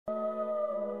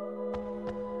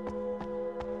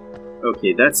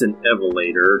Okay, that's an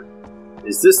Evelator.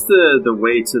 Is this the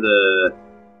way to the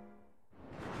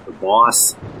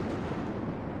boss?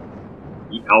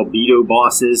 The albedo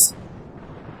bosses?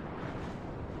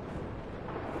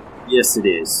 Yes, it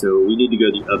is. So we need to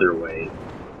go the other way.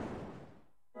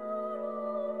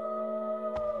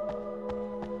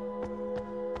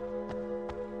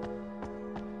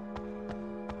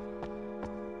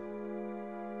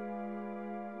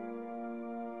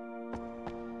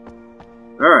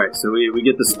 Alright, so we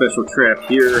get the special trap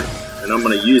here, and I'm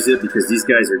gonna use it because these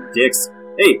guys are dicks.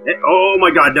 Hey, oh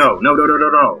my god, no,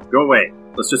 go away.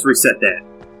 Let's just reset that.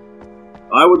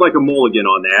 I would like a mulligan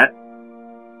on that.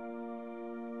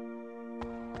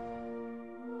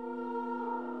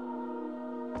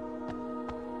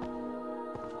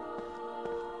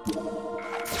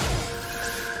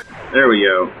 There we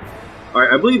go.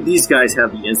 Alright, I believe these guys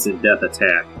have the instant death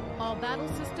attack. All battle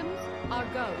systems are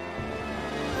go.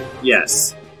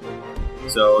 Yes.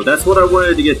 So that's what I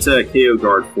wanted to get KO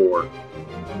Guard for.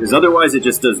 Because otherwise it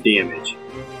just does damage.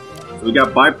 So we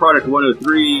got Byproduct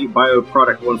 103,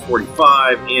 Bioproduct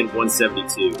 145, and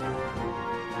 172.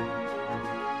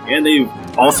 And they've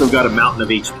also got a mountain of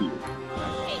HP.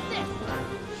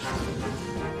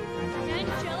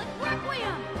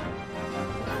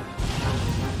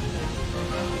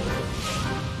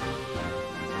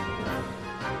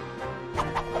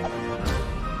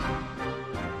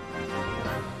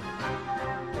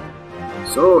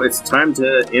 So it's time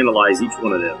to analyze each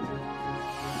one of them.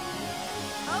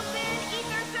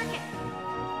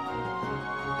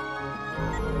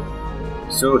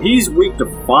 So he's weak to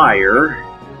fire.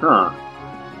 Huh.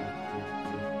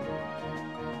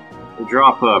 They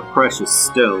drop precious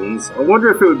stones. I wonder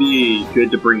if it would be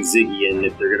good to bring Ziggy in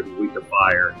if they're going to be weak to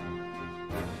fire.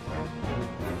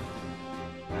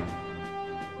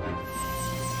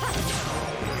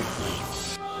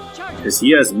 Because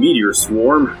he has Meteor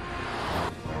Swarm.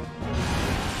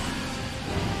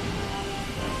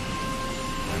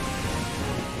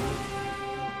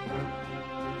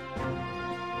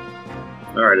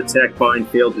 Alright, attack bind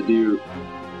failed to do.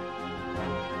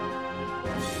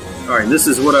 Alright, this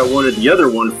is what I wanted the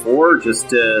other one for, just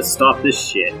to stop this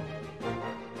shit.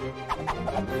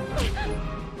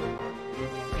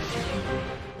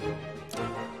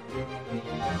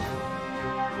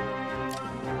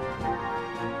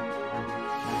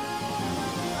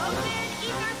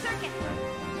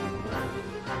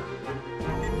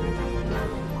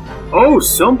 Oh,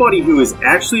 somebody who is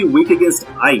actually weak against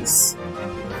ice.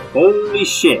 Holy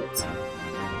shit.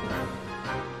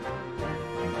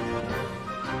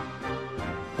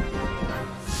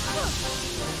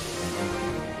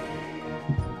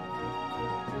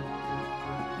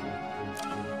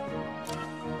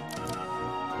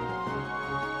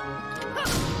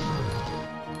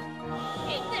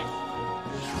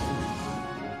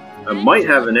 I might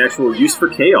have an actual use for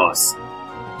chaos.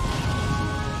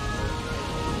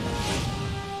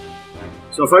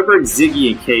 So if I bring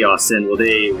Ziggy and Chaos in, will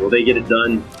they get it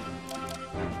done?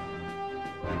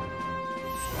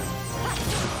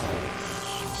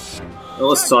 Well,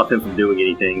 let's stop him from doing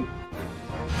anything.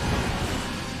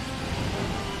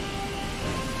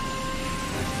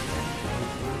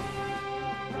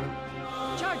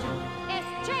 Charging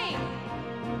S-chain.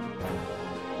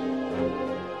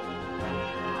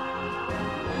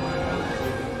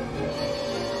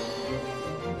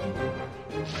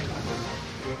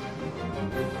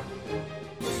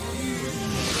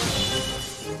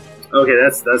 Okay,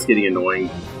 that's getting annoying.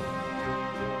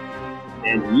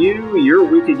 And you're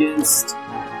weak against...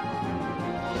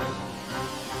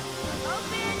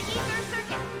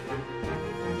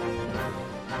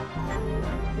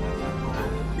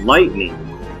 lightning.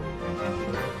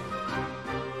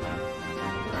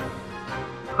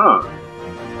 Huh.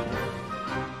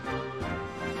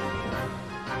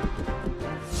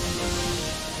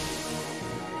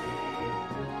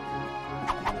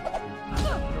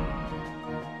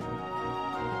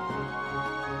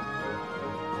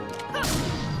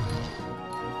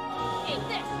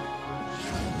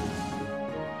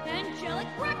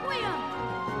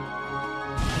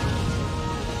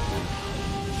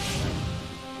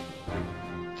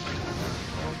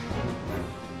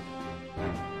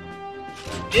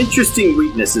 Interesting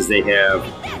weaknesses they have.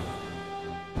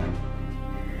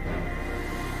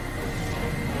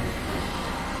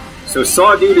 So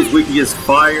Sawdude is weak against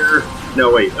fire.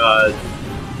 No, wait.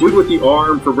 Dude with the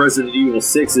arm from Resident Evil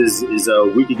 6 is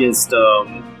weak against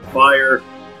fire.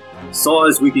 Saw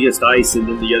is weak against ice, and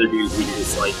then the other dude is weak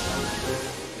against lightning.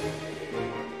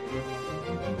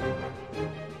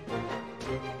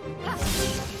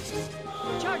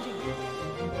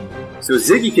 So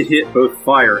Ziggy could hit both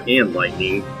fire and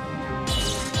lightning.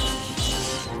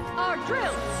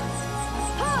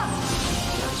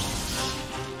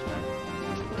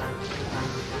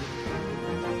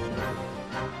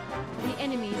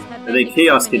 And then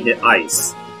Chaos can hit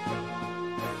ice.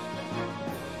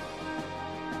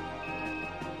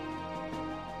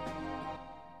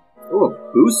 Oh, a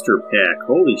booster pack.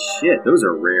 Holy shit, those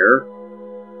are rare.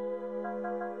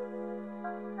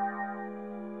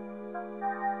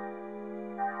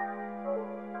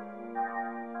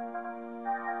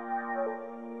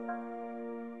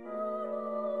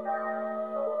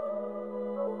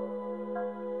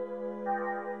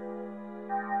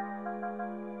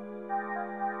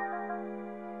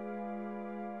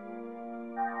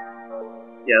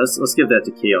 Yeah, let's give that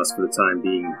to Chaos for the time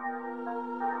being.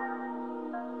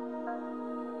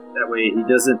 That way he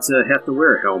doesn't have to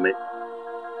wear a helmet.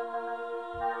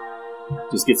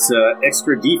 Just gets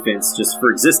extra defense just for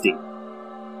existing.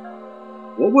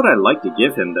 What would I like to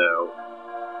give him, though?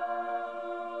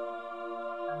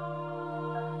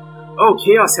 Oh,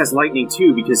 Chaos has lightning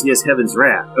too because he has Heaven's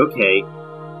Wrath. Okay.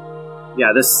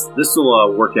 Yeah, this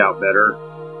will work out better.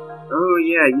 Oh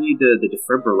yeah, you need the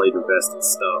defibrillator vest and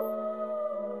stuff.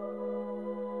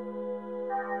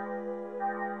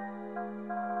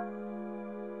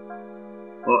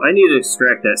 Well, I need to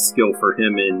extract that skill for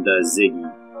him and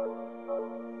Ziggy.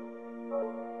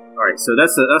 Alright, so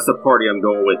that's the party I'm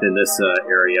going with in this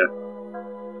area.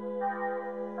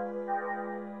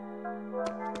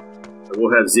 So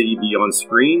we'll have Ziggy be on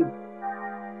screen.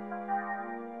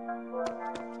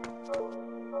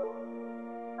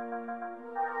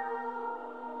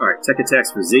 Alright, tech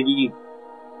attacks for Ziggy.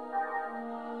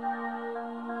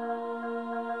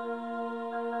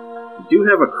 We do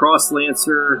have a Cross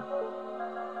Lancer.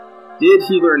 Did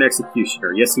he learn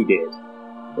Executioner? Yes, he did.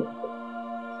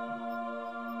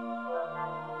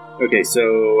 Okay,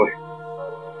 so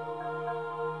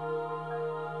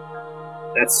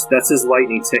that's his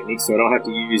lightning technique, so I don't have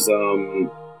to use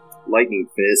Lightning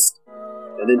Fist.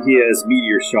 And then he has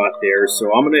Meteor Shot there,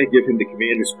 so I'm gonna give him the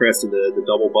Commander's Crest and the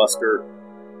Double Buster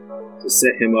to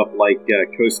set him up like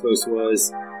Cosmos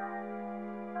was.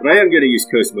 But I am gonna use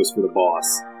Cosmos for the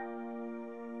boss.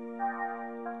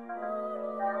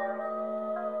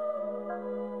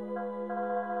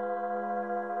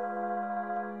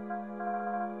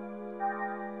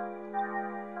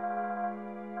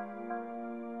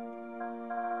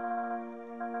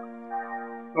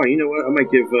 Oh, you know what? I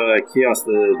might give Chaos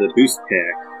the boost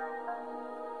pack.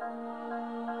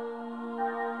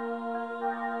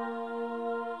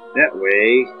 That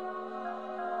way...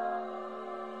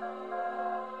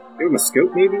 Give him a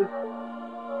scope, maybe?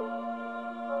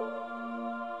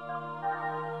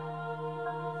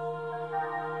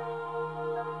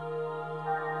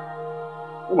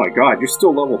 Oh my god, you're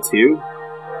still level 2?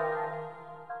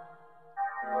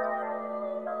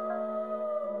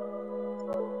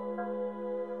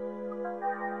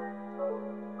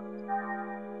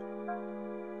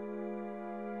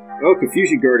 Oh,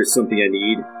 Confusion Guard is something I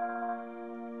need.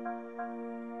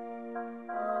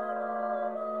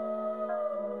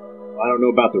 I don't know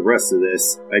about the rest of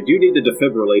this. I do need the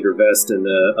Defibrillator vest and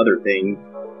the other thing.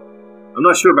 I'm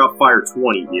not sure about Fire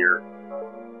 20 here.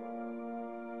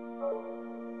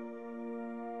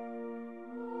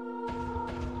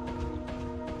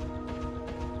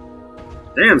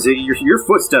 Damn, Ziggy, your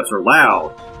footsteps are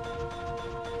loud.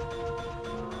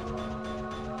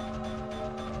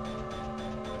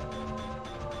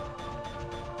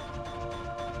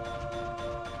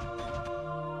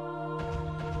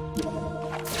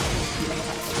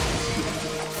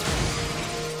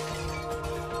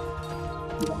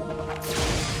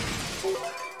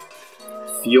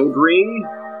 Field Ring,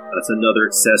 that's another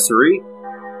accessory.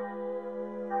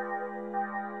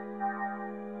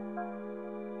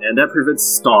 And that prevents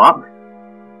stop.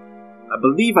 I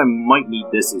believe I might need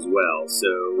this as well, so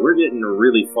we're getting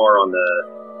really far on the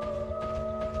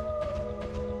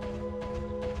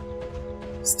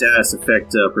status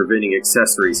effect preventing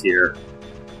accessories here.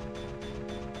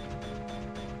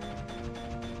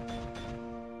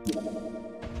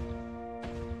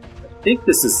 I think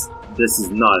this is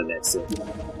not an exit.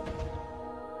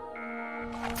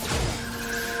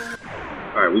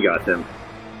 Alright, we got them.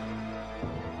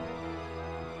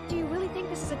 Do you really think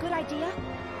this is a good idea?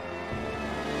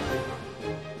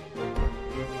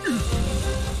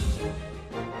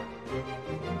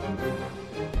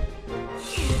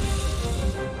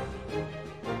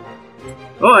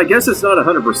 Well, I guess it's not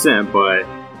 100%, but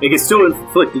it can still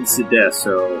inflict instant death,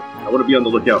 so I want to be on the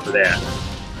lookout for that.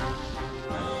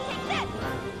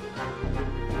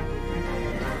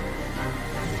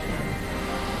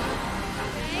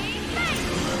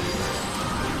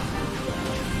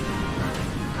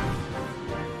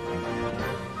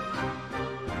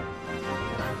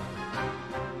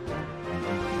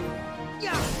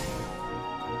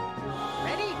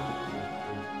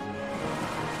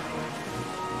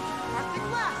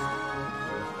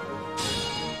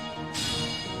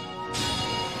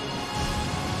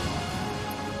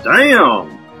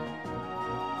 Damn!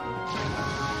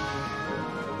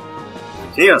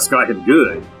 Chaos got him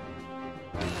good.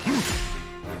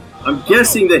 I'm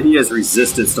guessing that he has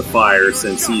resistance to fire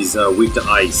since he's weak to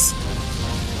ice.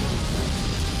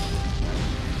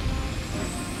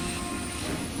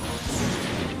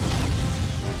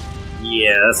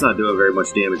 Yeah, that's not doing very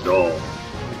much damage at all.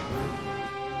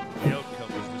 The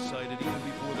outcome was decided even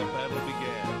before the battle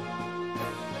began.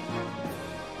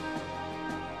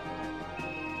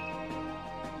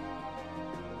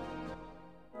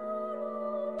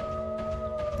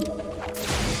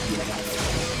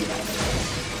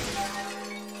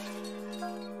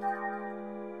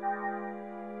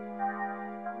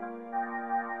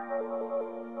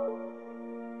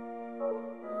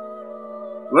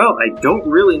 Well, I don't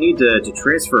really need to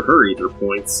transfer her ether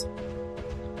points.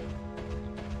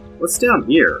 What's down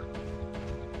here?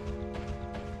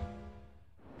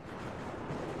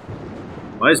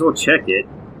 Might as well check it.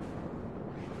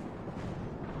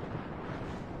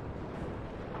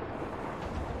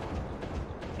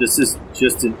 This is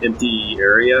just an empty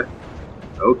area?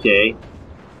 Okay.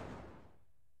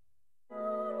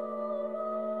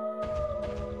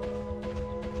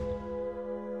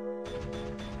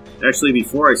 Actually,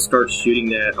 before I start shooting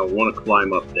that, I want to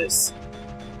climb up this.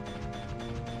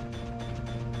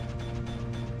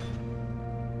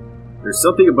 There's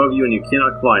something above you and you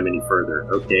cannot climb any further.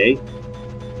 Okay.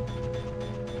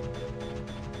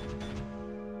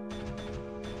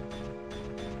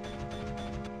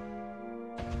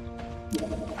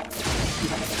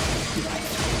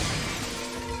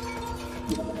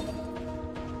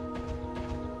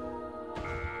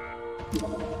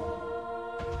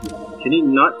 Can he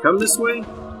not come this way?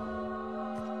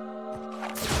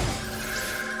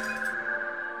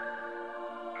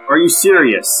 Are you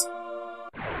serious?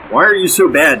 Why are you so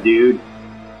bad, dude?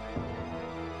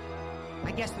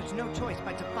 I guess there's no choice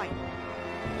but to fight.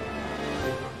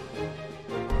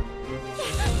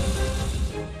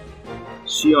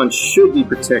 Shion should be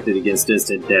protected against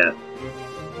instant death.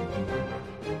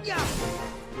 Yeah.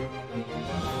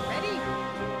 Ready?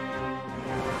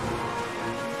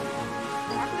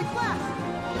 Arctic blast.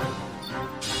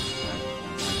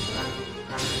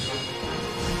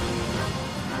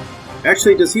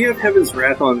 Actually, does he have Heaven's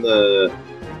Wrath on the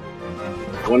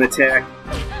one attack?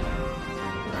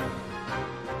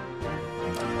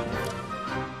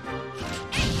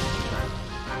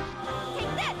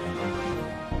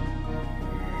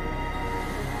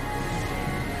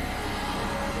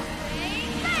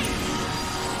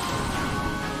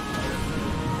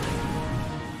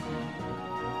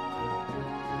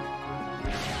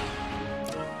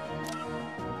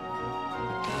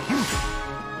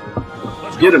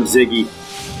 Get him, Ziggy.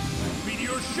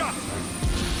 Meteor shot.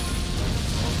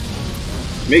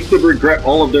 Make them regret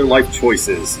all of their life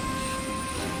choices.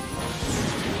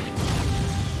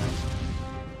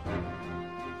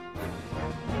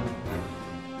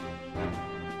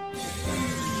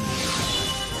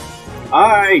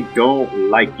 I don't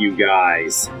like you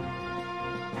guys.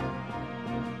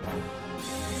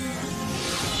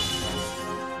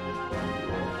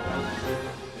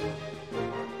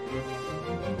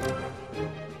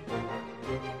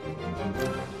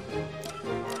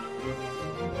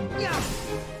 Yeah.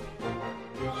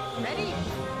 Ready?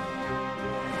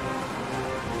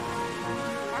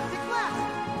 Arctic blast.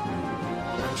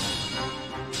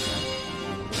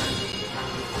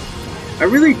 I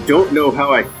really don't know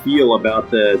how I feel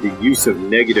about the use of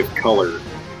negative color.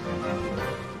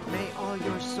 May all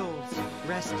your souls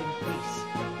rest in peace.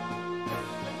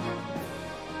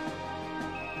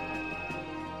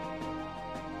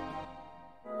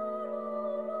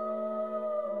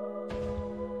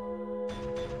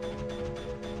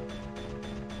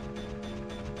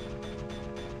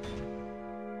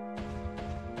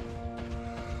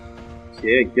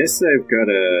 Okay, I guess I've got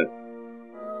to...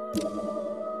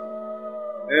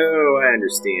 Oh, I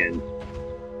understand.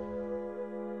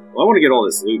 Well, I want to get all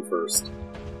this loot first.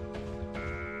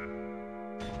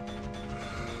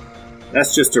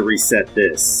 That's just to reset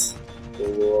this.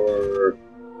 Or...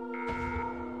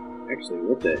 Actually,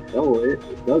 what the hell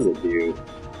does it do?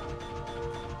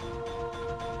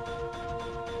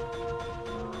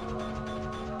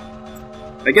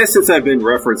 I guess since I've been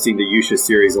referencing the Yusha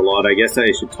series a lot, I guess I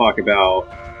should talk about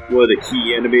one of the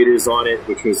key animators on it,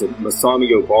 which was Masami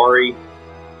Obari.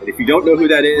 And if you don't know who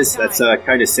that is, that's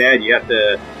kind of sad. You have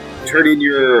to turn in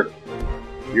your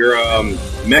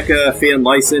mecha fan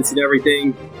license and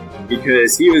everything,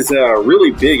 because he was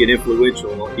really big and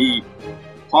influential. He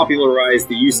popularized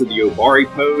the use of the Obari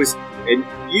pose, and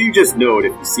you just know it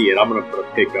if you see it. I'm going to put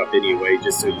a pic up anyway,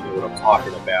 just so you know what I'm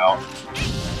talking about.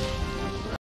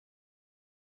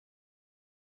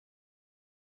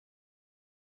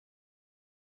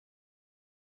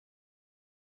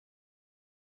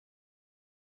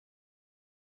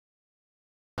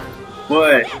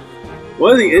 But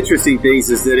one of the interesting things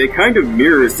is that it kind of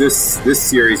mirrors this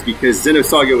series because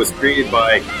Xenosaga was created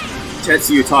by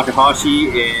Tetsuya Takahashi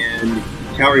and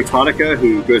Kaori Tanaka,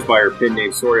 who goes by her pen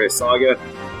name Xenosaga,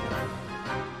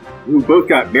 who both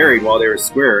got married while they were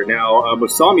Square. Now,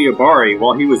 Masami Obari,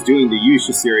 while he was doing the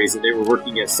Yusha series and they were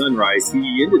working at Sunrise,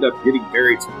 he ended up getting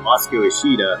married to Masuko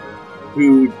Ishida,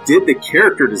 who did the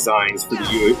character designs for the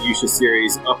Yusha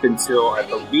series up until, I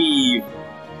believe,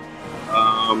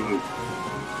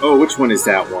 oh, which one is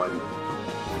that one?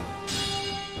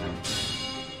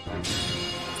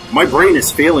 My brain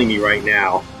is failing me right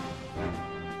now.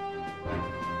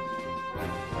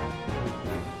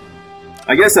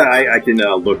 I guess I can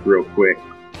look real quick.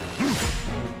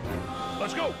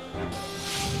 Let's go!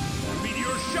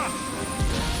 Meteor shot!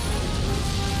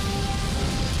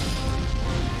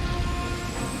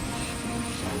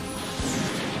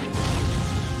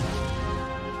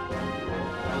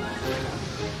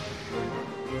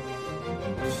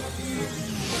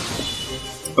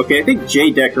 Okay, I think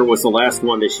J. Decker was the last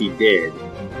one that she did.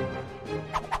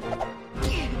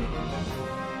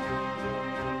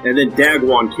 And then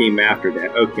Dagwon came after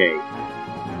that. Okay.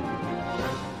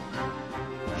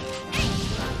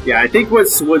 Yeah, I think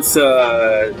once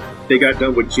they got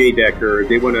done with J. Decker,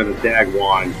 they went on to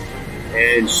Dagwon.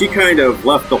 And she kind of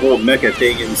left the whole mecha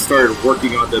thing and started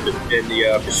working on the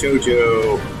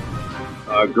Shoujo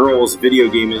girls video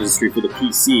game industry for the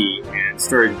PC and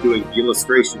started doing the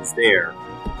illustrations there.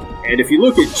 And if you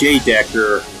look at J.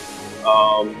 Decker,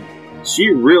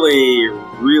 she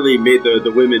really made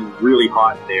the women really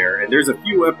hot there. And there's a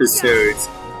few episodes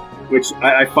which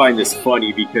I find this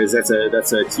funny because that's a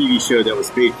TV show that was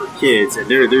made for kids, and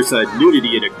there's a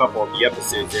nudity in a couple of the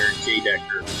episodes there in J.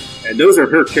 Decker, and those are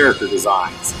her character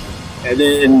designs. And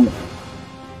then,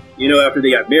 you know, after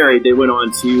they got married, they went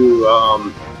on to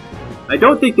I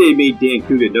don't think they made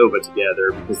Dankuga Nova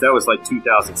together because that was like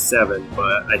 2007,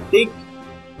 but I think,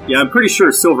 yeah, I'm pretty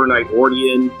sure Silver Knight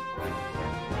Ordeon.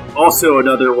 Also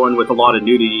another one with a lot of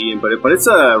nudity, but it's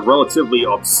a relatively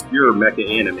obscure mecha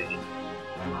anime.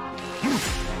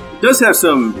 It does have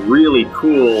some really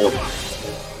cool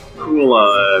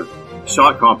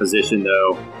shot composition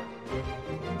though.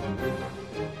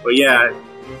 But yeah,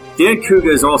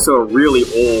 Dankuga is also a really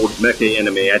old mecha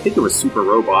anime. I think it was Super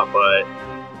Robot, but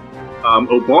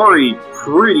Obari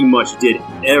pretty much did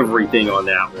everything on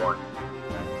that one.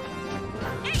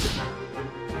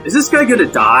 Is this guy gonna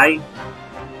die?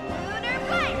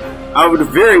 I would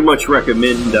very much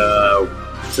recommend to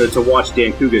watch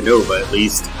Dankuga Nova at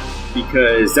least,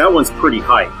 because that one's pretty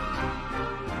hype.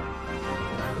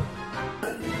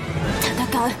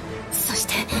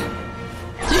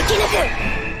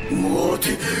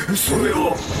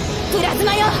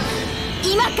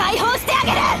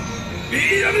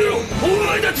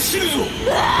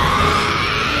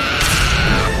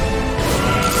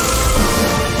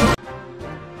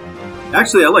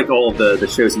 Actually, I like all of the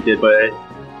shows he did, but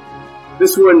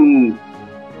this one,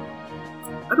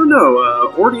 I don't know,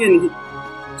 Ordeon,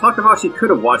 Takahashi could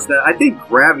have watched that. I think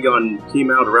Gravion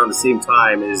came out around the same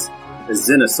time as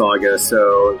Xenosaga,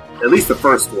 so at least the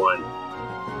first one.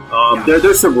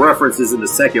 There's some references in the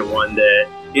second one that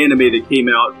anime that came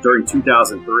out during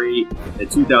 2003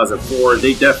 and 2004,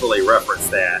 they definitely reference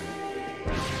that.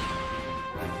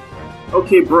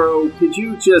 Okay, bro, could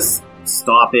you just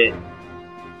stop it?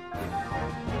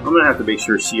 I'm gonna have to make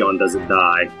sure Shion doesn't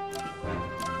die.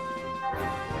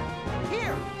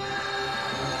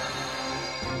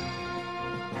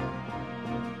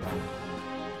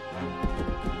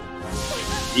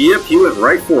 Yep, he went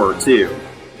right for her, too.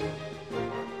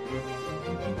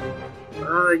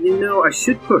 You know, I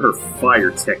should put her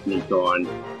fire technique on.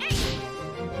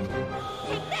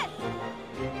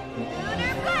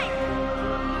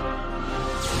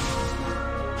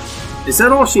 Is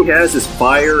that all she has, is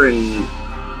fire and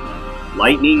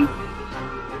lightning?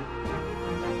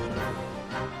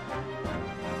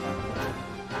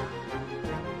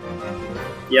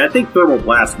 Yeah, I think Thermal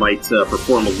Blast might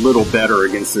perform a little better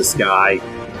against this guy.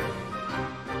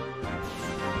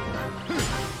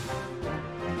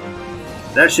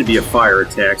 That should be a fire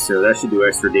attack, so that should do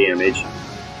extra damage.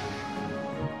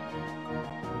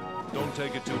 Don't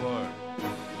take it too hard.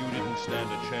 You didn't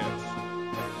stand a chance.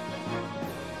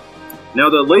 Now,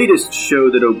 the latest show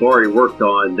that Obari worked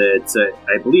on, that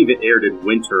I believe it aired in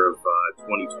winter of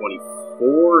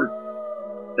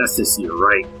 2024. That's this year,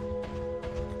 right?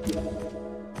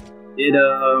 It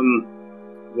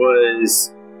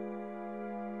was.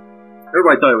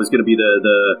 Everybody thought it was going to be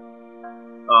the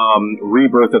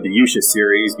rebirth of the Yusha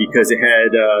series because it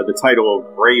had the title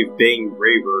of Brave Bang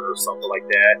Bravert or something like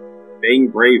that. Bang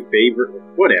Brave Bavert,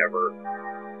 whatever.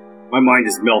 My mind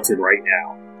is melted right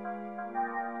now.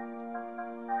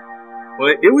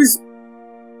 But it was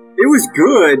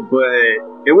good,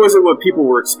 but it wasn't what people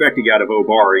were expecting out of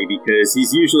Obari, because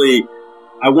he's usually,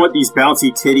 I want these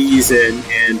bouncy titties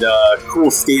and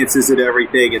cool stances and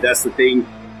everything, and that's the thing.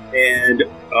 And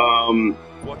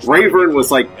Ravern was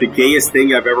like the gayest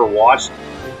thing I've ever watched.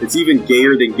 It's even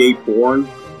gayer than gay porn,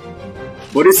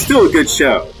 but it's still a good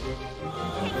show.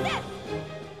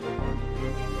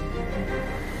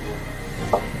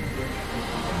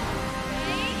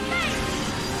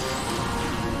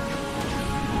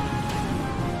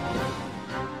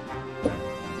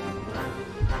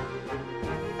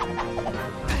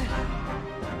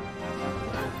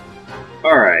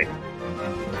 Alright.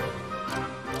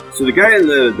 So the guy in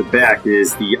the back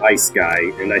is the ice guy,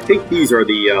 and I think these are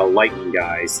the lightning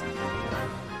guys.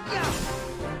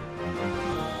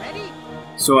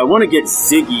 So I want to get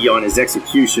Ziggy on his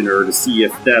executioner to see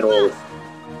if that'll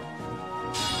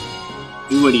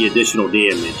do any additional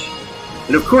damage.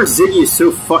 And of course Ziggy is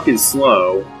so fucking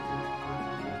slow.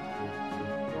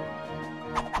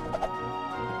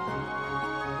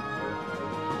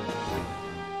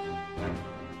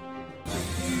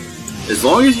 As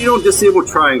long as you don't disable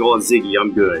triangle on Ziggy,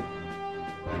 I'm good.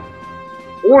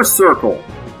 Or circle.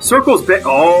 Circle's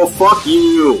oh, fuck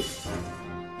you!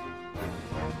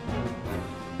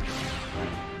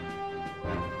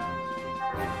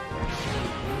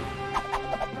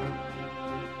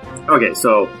 Okay,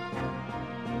 so...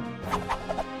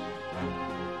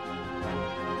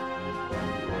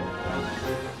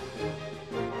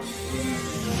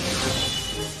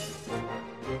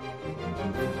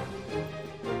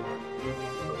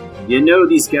 You know,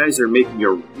 these guys are making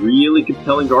a really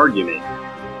compelling argument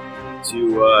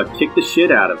to kick the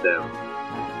shit out of them.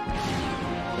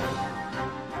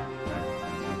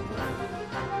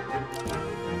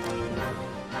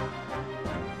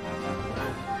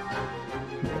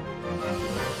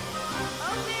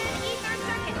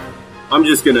 I'm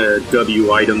just gonna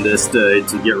W item this to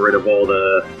get rid of all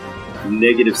the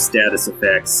negative status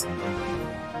effects.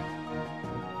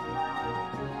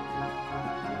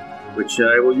 Which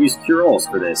I will use Cure Alls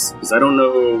for this, because I don't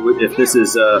know if this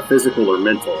is physical or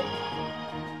mental.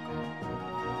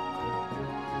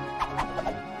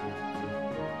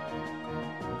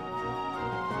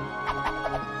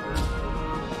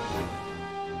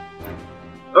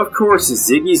 Of course,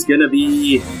 Ziggy's gonna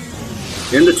be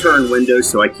in the turn window,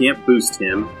 so I can't boost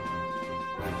him.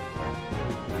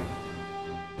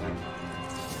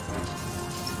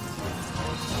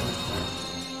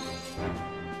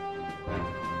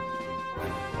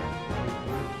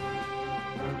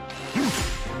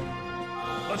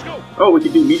 Let's go. Oh, we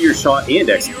can do Meteor Shot and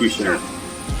Executioner.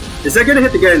 Is that gonna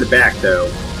hit the guy in the back, though?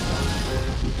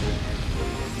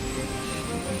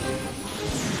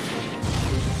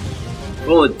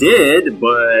 Well, it did,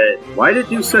 but why did it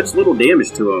do such little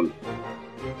damage to him?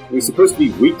 He's supposed to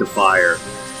be weak to fire.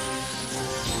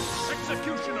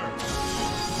 Executioner.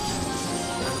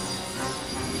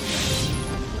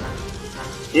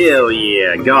 Hell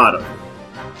yeah, got him.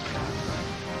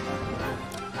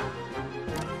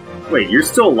 Wait, you're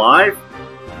still alive?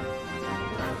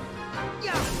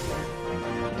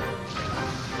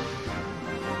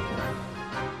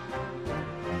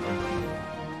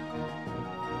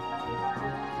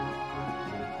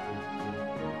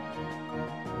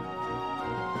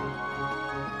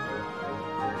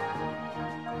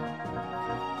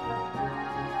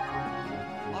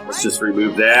 Let's just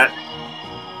remove that.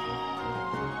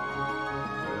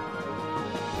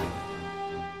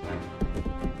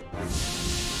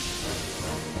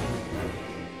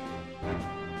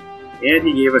 And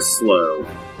he gave us slow.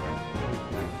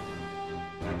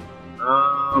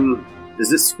 Is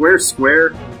this square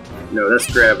square? No,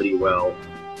 that's gravity well.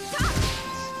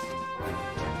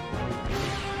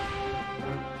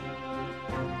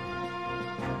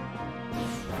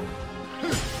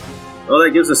 Oh,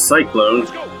 that gives us Cyclone.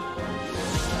 Let's go.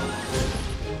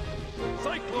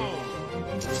 Cyclone.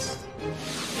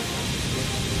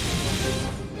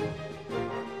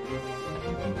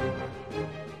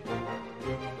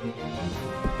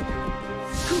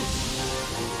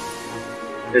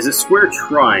 There's a square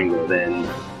triangle then.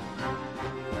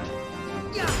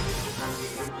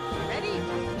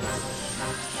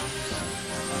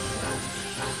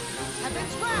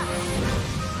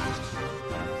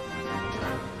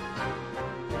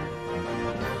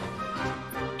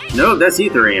 No, that's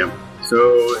Ether Amp.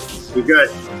 So we've got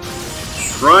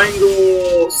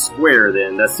triangle square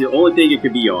then. That's the only thing it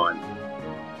could be on.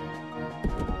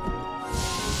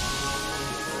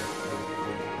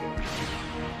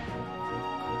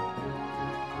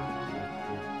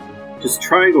 Just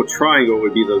triangle, triangle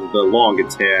would be the long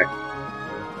attack.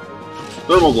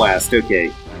 Thermal Blast,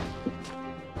 okay.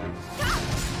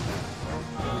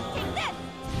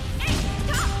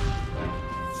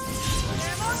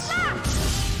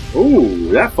 Ooh,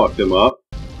 that fucked him up.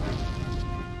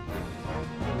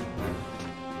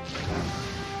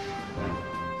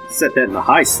 Set that in the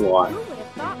high slot. Who would have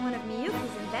thought one of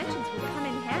Miyuki's inventions would come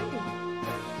in handy?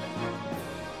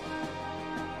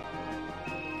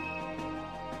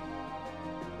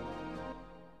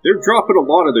 They're dropping a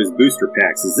lot of those booster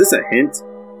packs. Is this a hint?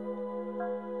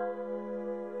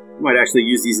 I might actually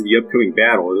use these in the upcoming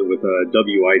battle with a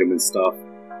W item and stuff.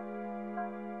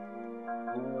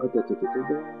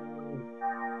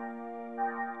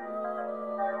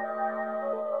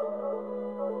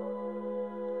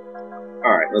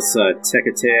 Alright, let's tech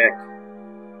attack.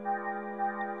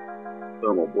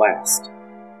 Thermal Blast.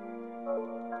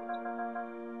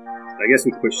 I guess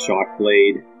we push Shock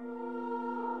Blade.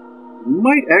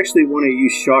 Might actually want to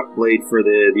use Shock Blade for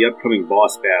the upcoming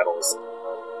boss battles.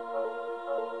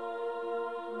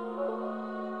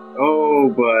 Oh,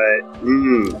 but...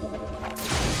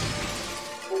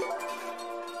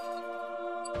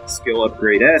 Skill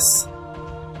upgrade S.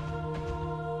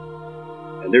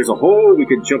 And there's a hole we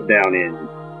could jump down in.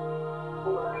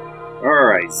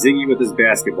 Alright, Ziggy with his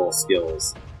basketball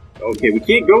skills. Okay, we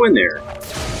can't go in there.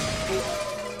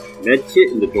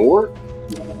 Medkit in the door?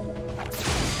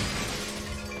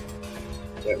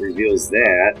 That reveals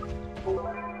that.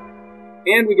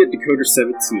 And we get Decoder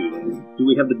 17. Do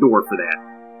we have the door for that?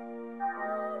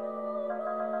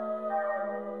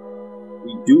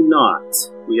 We do not.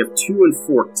 We have 2 and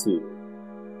 14.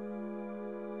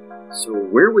 So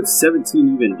where would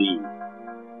 17 even be?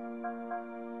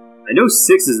 I know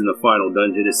 6 is in the final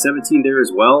dungeon. Is 17 there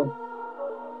as well?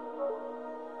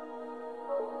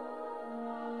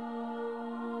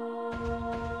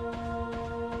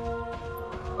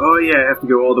 Oh yeah, I have to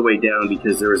go all the way down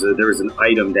because there was an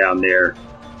item down there.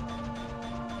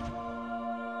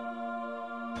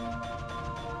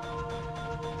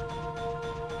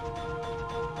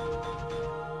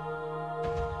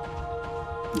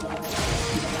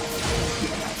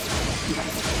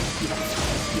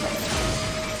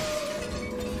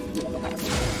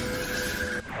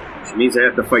 Which means I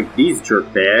have to fight these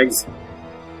jerk bags.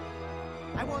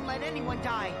 I won't let anyone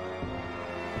die.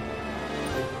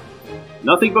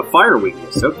 Nothing but fire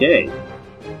weakness, okay.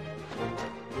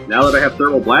 Now that I have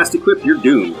Thermal Blast equipped, you're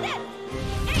doomed.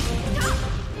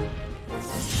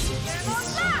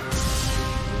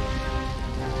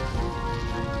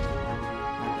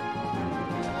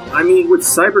 I mean, would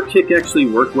Cyber Kick actually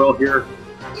work well here?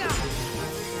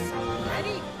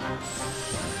 Ready?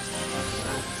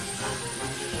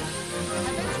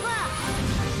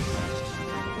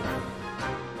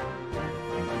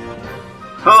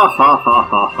 Ha ha ha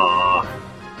ha ha.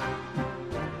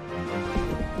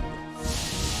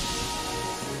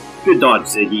 Good dodge,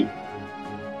 Ziggy.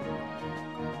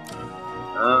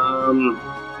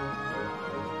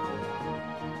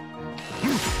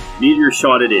 Meteor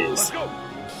shot it is. Let's go.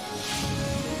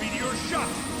 Meteor shot.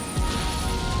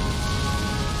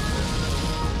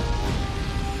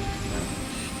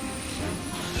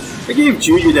 I gave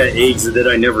Junior that eggs and then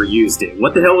I never used it.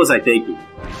 What the hell was I thinking?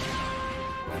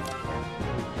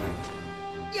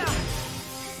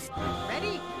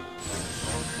 Ready?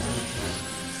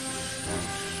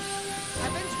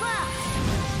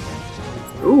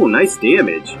 Ooh, nice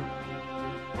damage.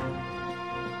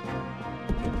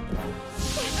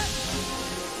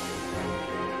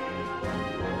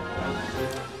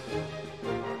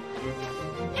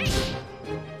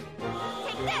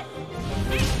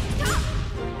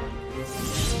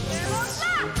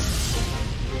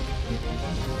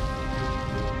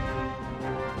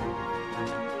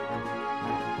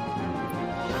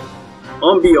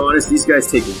 I'll be honest, these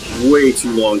guys take way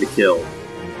too long to kill.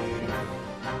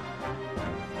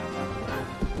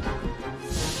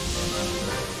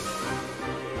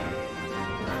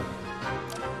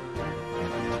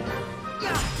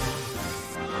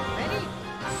 Ready?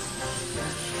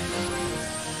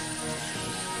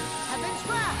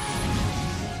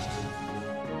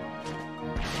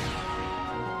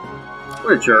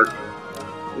 What a jerk.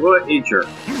 What a jerk.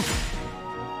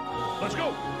 Let's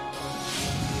go.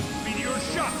 Meteor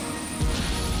shot.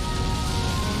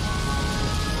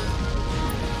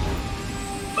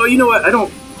 Oh, you know what? I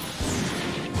don't...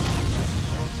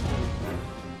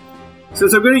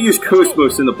 Since I'm going to use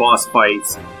Cosmos in the boss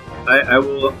fights, I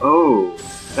will... Oh,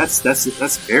 that's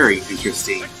very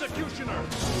interesting. Executioner.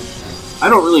 I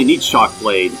don't really need Shock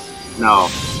Blade. No.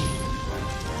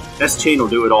 S-Chain will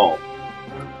do it all.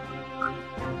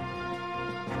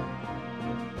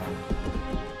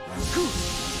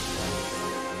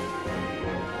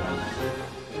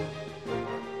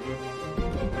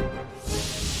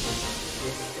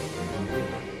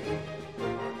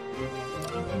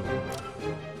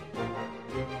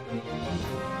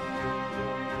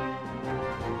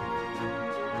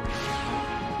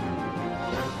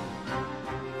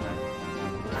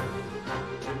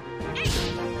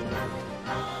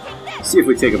 See if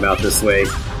we take him out this way.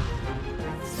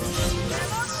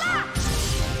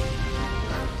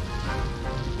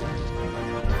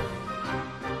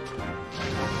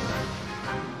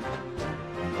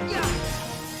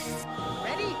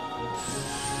 Ready?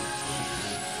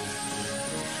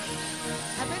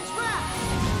 Heaven's wrath!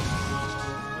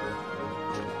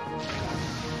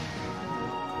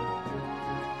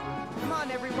 Come on,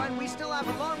 everyone, we still have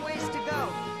a long ways to go.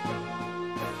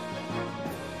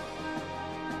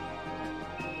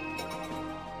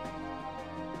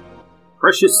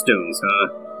 Precious stones, huh?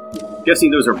 Guessing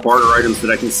those are barter items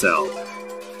that I can sell.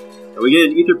 And we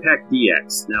get an Ether Pack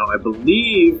DX. Now, I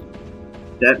believe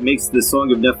that makes the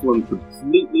Song of Nephilim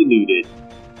completely looted.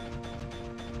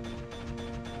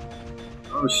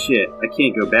 Oh shit, I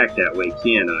can't go back that way,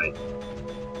 can I?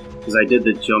 Because I did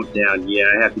the jump down. Yeah,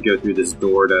 I have to go through this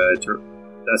door to...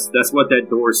 That's what that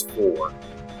door's for.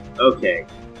 Okay.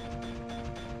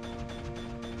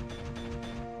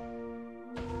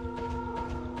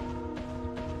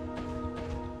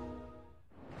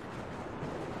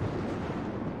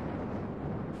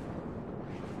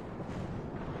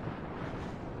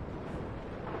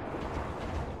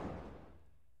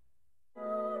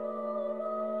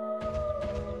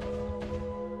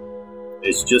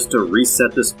 It's just to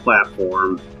reset this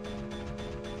platform.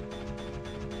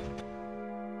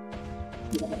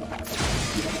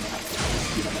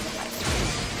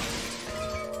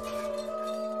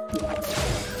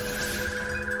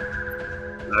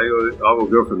 I will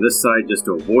go from this side just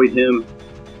to avoid him.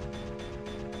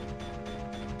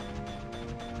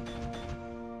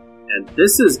 And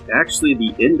this is actually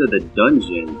the end of the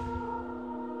dungeon.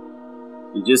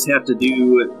 You just have to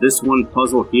do this one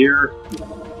puzzle here.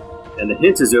 And the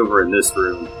hint is over in this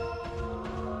room.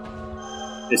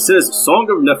 It says Song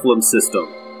of Nephilim system.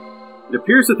 It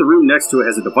appears that the room next to it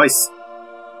has a device.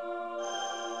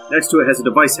 Next to it has a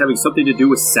device having something to do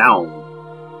with sound.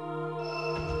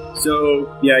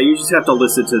 So, yeah, you just have to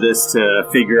listen to this to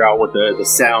figure out what the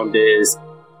sound is.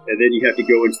 And then you have to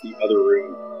go into the other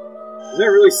room. Does that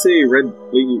really say red,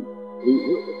 blue?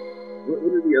 What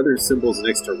are the other symbols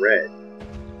next to red?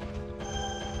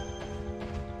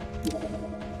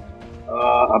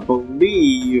 I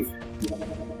believe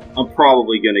I'm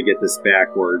probably going to get this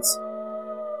backwards.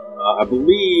 I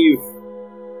believe...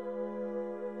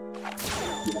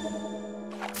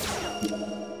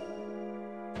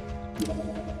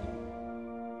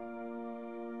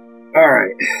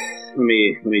 Alright,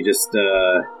 let me just,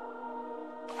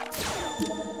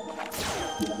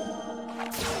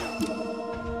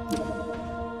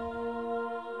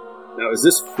 Now, is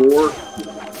this 4?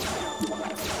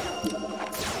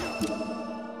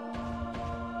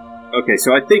 Okay,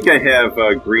 so I think I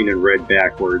have green and red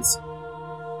backwards.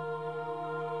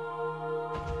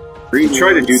 Green,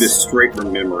 try to do this straight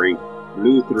from memory.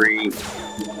 Blue 3.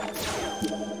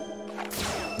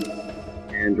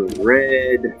 And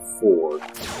red 4.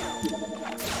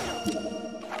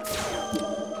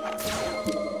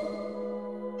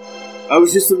 I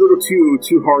was just a little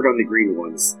too hard on the green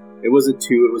ones. It wasn't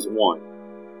 2, it was 1.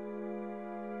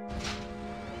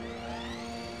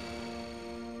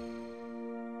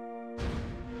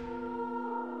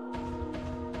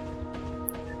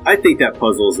 I think that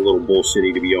puzzle is a little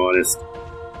bullshitty, to be honest.